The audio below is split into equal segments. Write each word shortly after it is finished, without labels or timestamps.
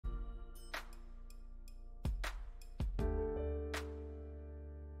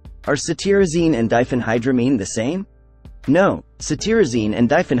Are cetirizine and diphenhydramine the same? No, cetirizine and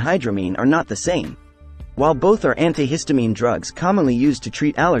diphenhydramine are not the same. While both are antihistamine drugs commonly used to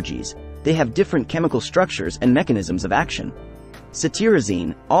treat allergies, they have different chemical structures and mechanisms of action.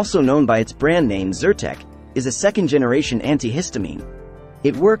 Cetirizine, also known by its brand name Zyrtec, is a second-generation antihistamine.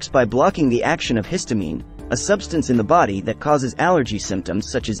 It works by blocking the action of histamine, a substance in the body that causes allergy symptoms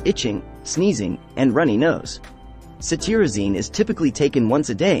such as itching, sneezing, and runny nose. Cetirizine is typically taken once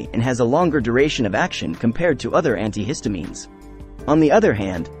a day and has a longer duration of action compared to other antihistamines. On the other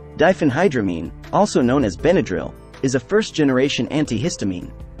hand, diphenhydramine, also known as Benadryl, is a first-generation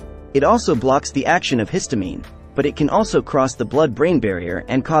antihistamine. It also blocks the action of histamine, but it can also cross the blood-brain barrier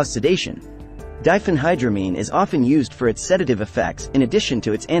and cause sedation. Diphenhydramine is often used for its sedative effects in addition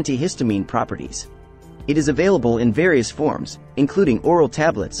to its antihistamine properties. It is available in various forms, including oral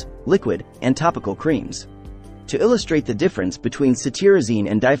tablets, liquid, and topical creams. To illustrate the difference between cetirizine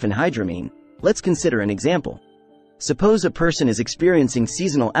and diphenhydramine, let's consider an example. Suppose a person is experiencing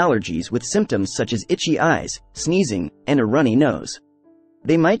seasonal allergies with symptoms such as itchy eyes, sneezing, and a runny nose.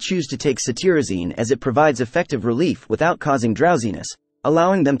 They might choose to take cetirizine as it provides effective relief without causing drowsiness,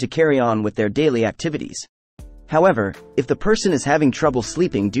 allowing them to carry on with their daily activities. However, if the person is having trouble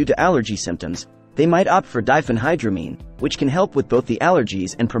sleeping due to allergy symptoms, they might opt for diphenhydramine, which can help with both the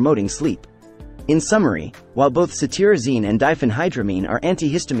allergies and promoting sleep. In summary, while both cetirizine and diphenhydramine are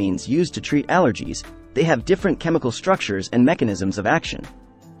antihistamines used to treat allergies, they have different chemical structures and mechanisms of action.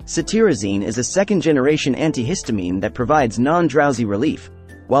 Cetirizine is a second-generation antihistamine that provides non-drowsy relief,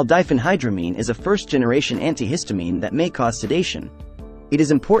 while diphenhydramine is a first-generation antihistamine that may cause sedation. It is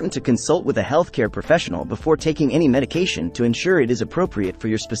important to consult with a healthcare professional before taking any medication to ensure it is appropriate for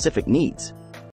your specific needs.